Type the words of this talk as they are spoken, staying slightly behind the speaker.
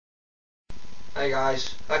Hey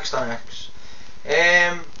guys, X on X.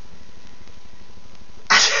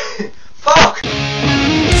 Fuck!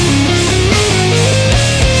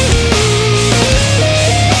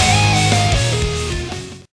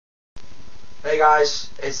 Hey guys,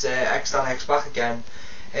 it's X on X back again.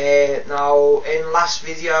 Now, in last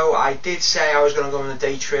video, I did say I was going to go on a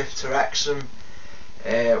day trip to Wrexham.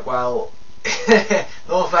 Well,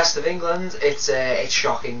 northwest of England, it's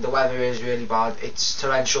shocking. The weather is really bad. It's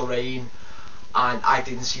torrential rain, and I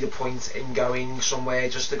didn't see the point in going somewhere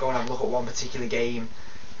just to go and have a look at one particular game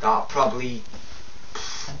that probably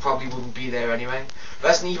wouldn't be there anyway.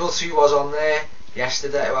 Resident Evil 2 was on there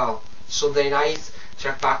yesterday, well, Sunday night.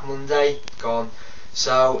 Check back Monday, gone.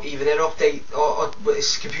 So either their update or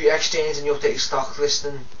it's Computer Exchange and the updated stock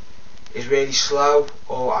listing is really slow,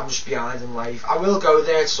 or I'm just behind in life. I will go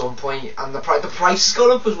there at some point, and the price has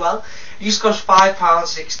gone up as well. It used to cost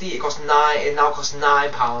 £5.60. It now costs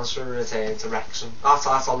 £9 for a return to Wrexham.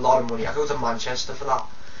 That's a lot of money. I go to Manchester for that.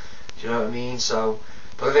 Do you know what I mean? So,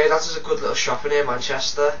 but I've heard that there's a good little shop in here,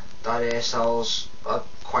 Manchester, that sells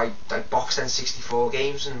quite like boxed N64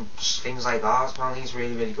 games and things like that. Apparently, it's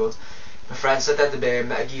really, really good. My friend said that the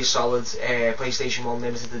Metal Gear Solid PlayStation 1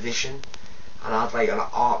 limited edition, and I had like an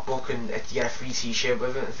art book and you get a free t-shirt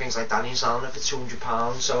with it and things like that, and he's selling it for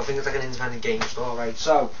 £200, so I think it's like an independent game store, right?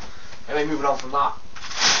 So, anyway, moving on from that.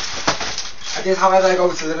 I did, however,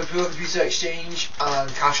 go to Liverpool Computer Exchange and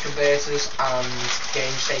Cash Converters and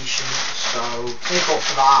Game Station, so click up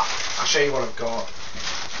for that. I'll show you what I've got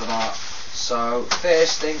for that. So,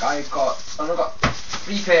 first thing I've got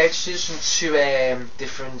 3 purchases from 2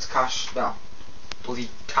 different cash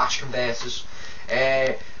converters.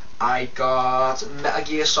 I got Metal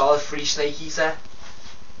Gear Solid 3 Snake Eater,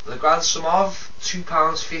 the grand sum of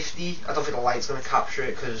 £2.50. I don't think the light's going to capture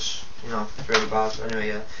it because, you know, it's really bad. Anyway,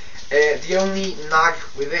 yeah. The only nag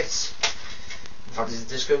with it, in fact, is the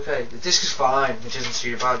disc okay? The disc is fine, which isn't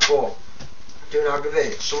too bad, but do nag with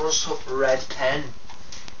it. Someone's took red pen.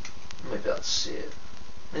 Maybe I'll see it.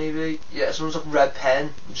 Maybe, yeah, someone's took red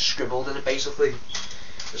pen and just scribbled in it basically.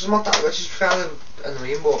 It's not that, which is kind of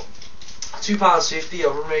annoying, but £2.50, I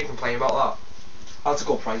wouldn't really complain about that. That's a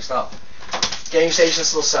good price, that. Game Station's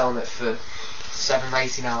still selling it for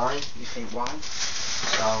 $7.99. You think why?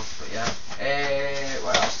 So, but yeah.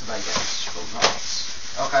 What else did I get from that?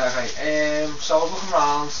 Okay. So I was looking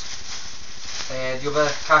around. The other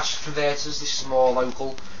cash converters. This is more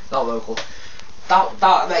local, not local.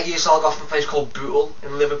 That Metal Gear Solid got from a place called Bootle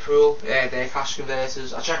in Liverpool. They're cash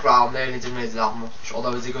converters. I checked around there and it didn't really do that much.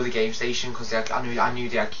 Although I did go to the Game Station because I knew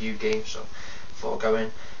they had Cube games, so before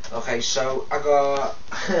going. Okay, so I got.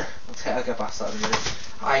 I'll get past that in a minute.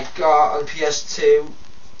 I got on PS2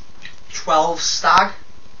 12 Stag,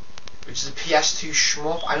 which is a PS2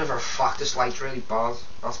 shmup. I know for a fact this light's really bad.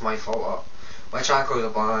 That's my fault. I try to go to the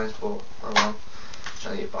blinds, but oh well.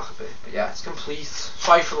 Trying to get back a bit, but yeah, it's complete.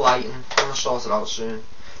 Sorry for the lighting, I'm gonna sort it out soon.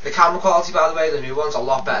 The camera quality, by the way, the new one's a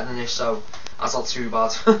lot better than this, so that's not too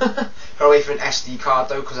bad. Gotta wait for an SD card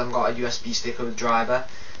though, because I've got a USB stick with a driver.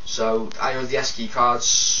 So I ordered the SD cards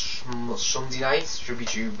Sunday night, should be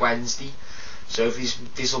due Wednesday. So if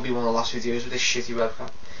this will be one of the last videos with this shitty webcam.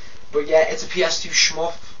 But yeah, it's a PS2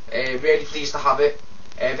 shmup. Really pleased to have it.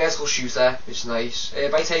 Vertical shooter, which is nice.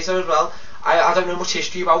 By Tato as well. I don't know much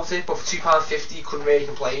history about it, but for £2.50 you couldn't really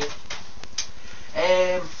complain.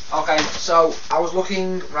 Okay, so I was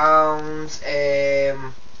looking around the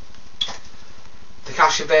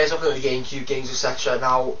cash converters, looking at the GameCube games, etc.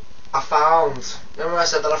 Now I found, remember I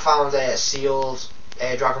said that I found sealed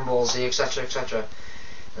Dragon Ball Z, etc, etc,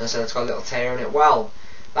 and I said it's got a little tear in it. Well,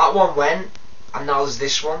 that one went, and now there's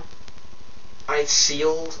this one, and it's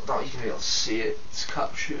sealed. I don't know if you can be able to see it, it's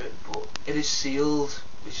captured, but it is sealed,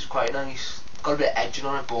 which is quite nice. Got a bit of edging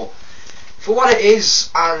on it, but for what it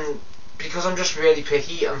is, and because I'm just really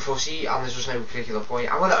picky and fussy, and there's just no particular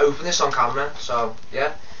point, I'm going to open this on camera. So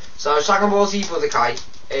yeah, so Dragon Ball Z Budokai.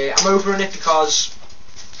 I'm opening it because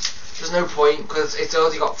there's no point, because it's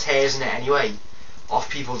already got tears in it anyway, of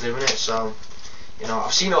people doing it. So you know,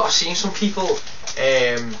 I've seen some people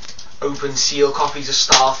open seal copies of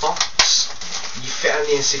Star Fox. You fit on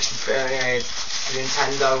the N64, the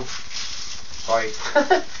Nintendo. Sorry,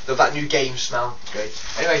 love that new game smell. Great.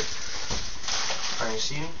 Anyway, can you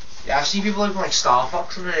see me? Yeah, I've seen people open like Star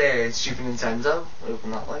Fox on the Super Nintendo.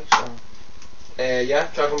 Open that like so. Yeah,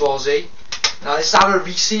 Dragon Ball Z. Now this is either a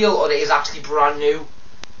reseal or it is actually brand new.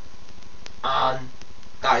 And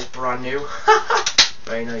that is brand new.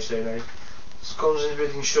 Very nice, very nice. This comes in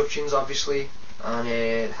with instructions, obviously,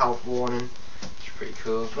 and health warning. It's pretty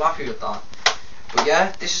cool. I'm happy with that. But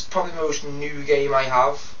yeah, this is probably the most new game I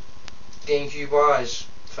have, GameCube wise.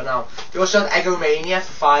 for now. We also had Egomania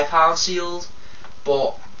for £5 sealed,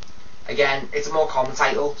 but again, it's a more common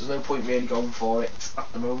title. There's no point really going for it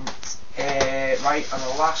at the moment. Right, and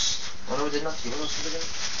the last one we did not do.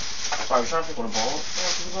 Sorry, I was trying to think what a ball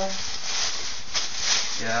was.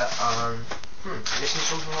 Yeah, and missing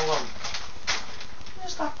something. Hold on.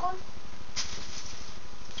 Where's that gone?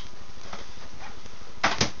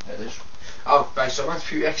 There it is. Oh, right, so I went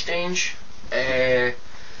through Exchange.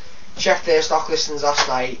 Checked their stock listings last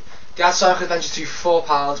night. They had Sonic Adventure 2 for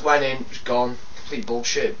 £4, went in, it was gone. Complete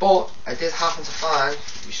bullshit. But I did happen to find,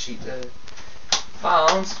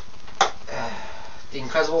 found The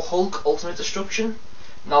Incredible Hulk Ultimate Destruction.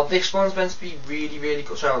 Now this one's meant to be really, really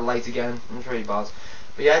good. Sorry, I'm light again, it's really bad.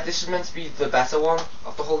 But yeah, this is meant to be the better one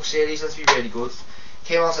of the Hulk series, it's meant to be really good.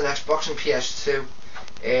 Came out on Xbox and PS2.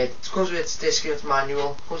 It comes with its disc and its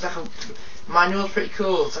manual. Comes like a manual's pretty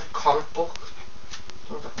cool, it's like a comic book.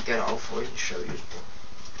 I don't know if I can get it out for you and show you.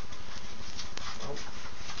 Oh,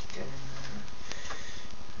 get in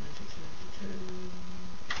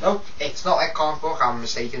there. Nope, it's not like a comic book, I'm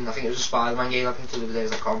mistaken. I think it was a Spider-Man game I picked up the other day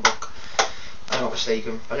as a comic book. I'm not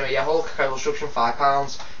mistaken. But anyway, yeah, Hulk, Incredible Destruction,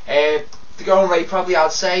 £5. The going rate probably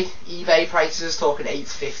I'd say, eBay prices talking 8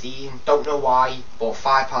 to 15, don't know why, but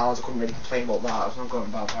 £5 I couldn't really complain about that, it's not going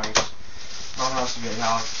bad price. Nothing else to really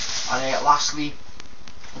have. And lastly,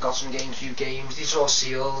 I got some GameCube games. These are all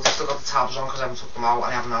sealed. I've still got the tabs on because I haven't took them out and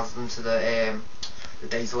I haven't added them to the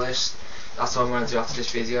data list. That's what I'm going to do after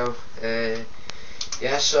this video.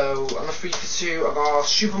 Yeah, so on the 3 for 2 I got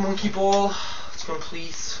Super Monkey Ball. It's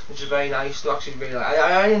complete, which is very nice. Still actually really like.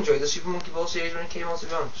 I enjoyed the Super Monkey Ball series when it came out, to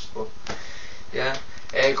be honest. But yeah,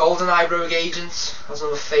 GoldenEye Rogue Agent. That's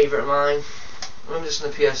another favourite of mine. I remember this on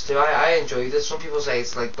the PS2. I enjoyed it. Some people say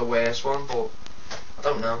it's like the worst one, but I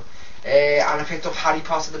don't know. And I picked up Harry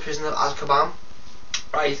Potter: The Prisoner of Azkaban.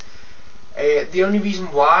 Right. The only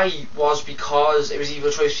reason why was because it was either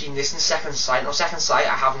a choice between this and Second Sight. Now, Second Sight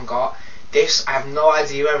I haven't got. This I have no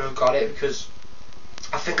idea where I've got it because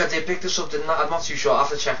I think I did pick this up, didn't I? I'm not too sure. I'll have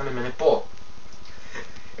to check in a minute. But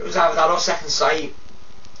it was either that or Second Sight.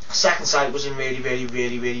 Second Sight was in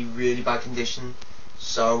really bad condition.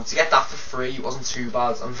 So to get that for free, it wasn't too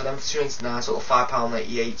bad. And for them for £2.99, so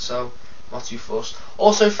 £5.88. So not too fussed.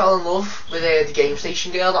 Also fell in love with the Game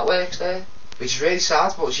Station girl that works there, which is really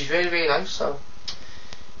sad, but she's really nice. So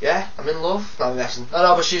yeah, I'm in love. No, I'm messing.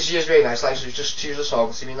 No, but she's really nice. Like she was just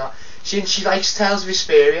talking to me and that. She likes Tales of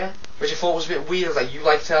Vesperia, which I thought was a bit weird. Like, you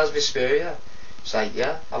like Tales of Vesperia? It's like,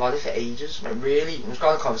 yeah, I've had it for ages. Like, really, it was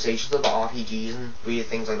kind of conversations about RPGs and weird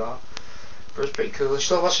things like that. But it was pretty cool. She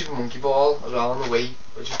still got Super Monkey Ball as well on the Wii,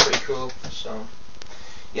 which is pretty cool. So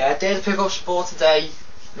yeah, I did pick up sport today.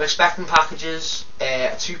 I'm expecting packages,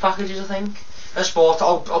 2 packages I think.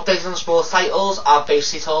 Updates on the sports titles. I've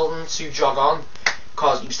basically told them to jog on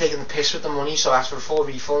because he was taking the piss with the money, so I asked for a full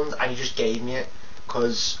refund and he just gave me it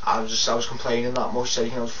because I was complaining that much, so he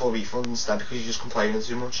can have a full refund instead because you're just complaining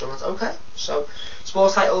too much. So I went, okay. So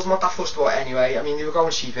sports titles, I'm not that fussed about anyway. I mean, they were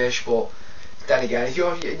going cheapish, but then again, if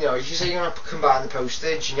you say you're gonna combine the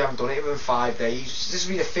postage and you haven't done it within 5 days, this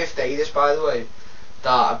will be the 5th day, this by the way,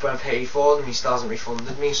 that I've paid for and he still hasn't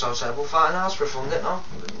refunded me. So I said, well, fine, I'll just refund it now.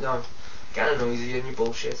 No, getting annoyed with you and your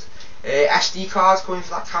bullshit. SD cards coming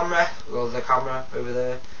for that camera, well, the camera over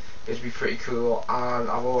there, it'd be pretty cool. And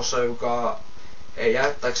I've also got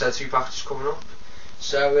yeah, like I said, 2 packages coming up.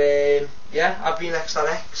 So yeah, I've been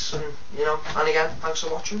XNX, and and again, thanks for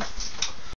watching.